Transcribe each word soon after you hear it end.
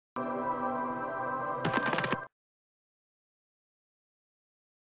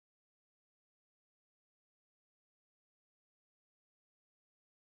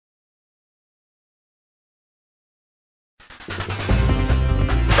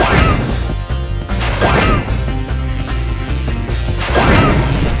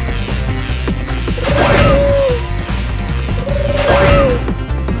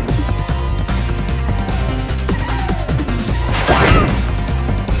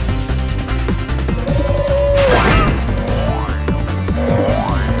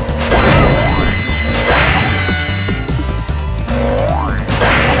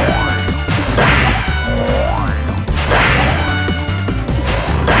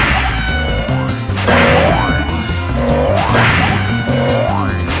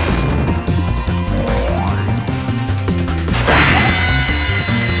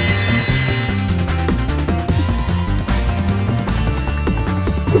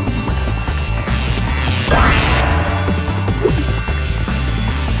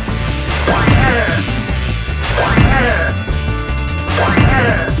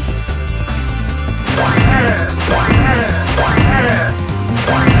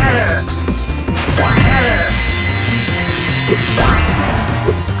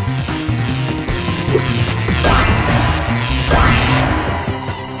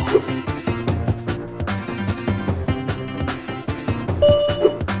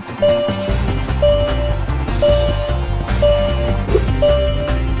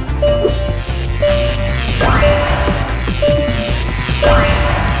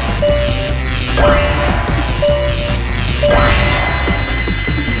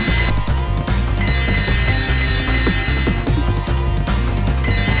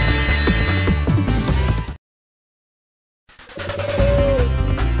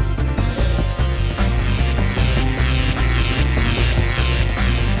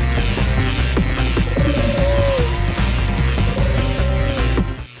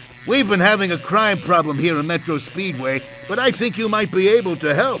We've been having a crime problem here in Metro Speedway, but I think you might be able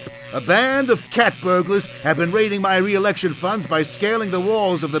to help. A band of cat burglars have been raiding my re-election funds by scaling the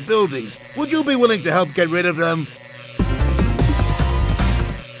walls of the buildings. Would you be willing to help get rid of them?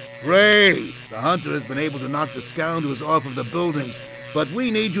 Great! The hunter has been able to knock the scoundrels off of the buildings, but we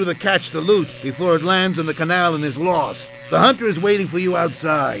need you to catch the loot before it lands in the canal and is lost. The hunter is waiting for you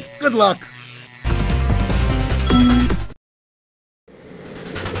outside. Good luck!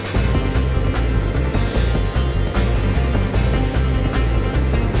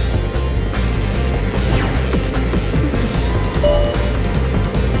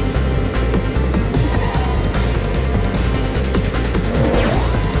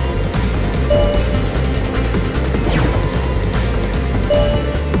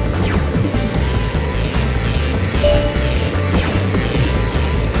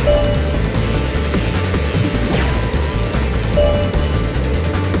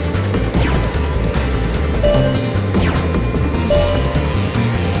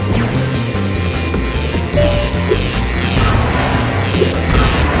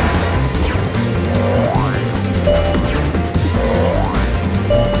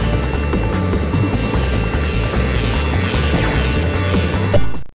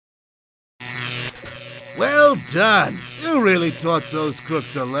 Well done! You really taught those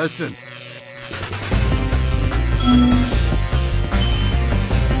crooks a lesson.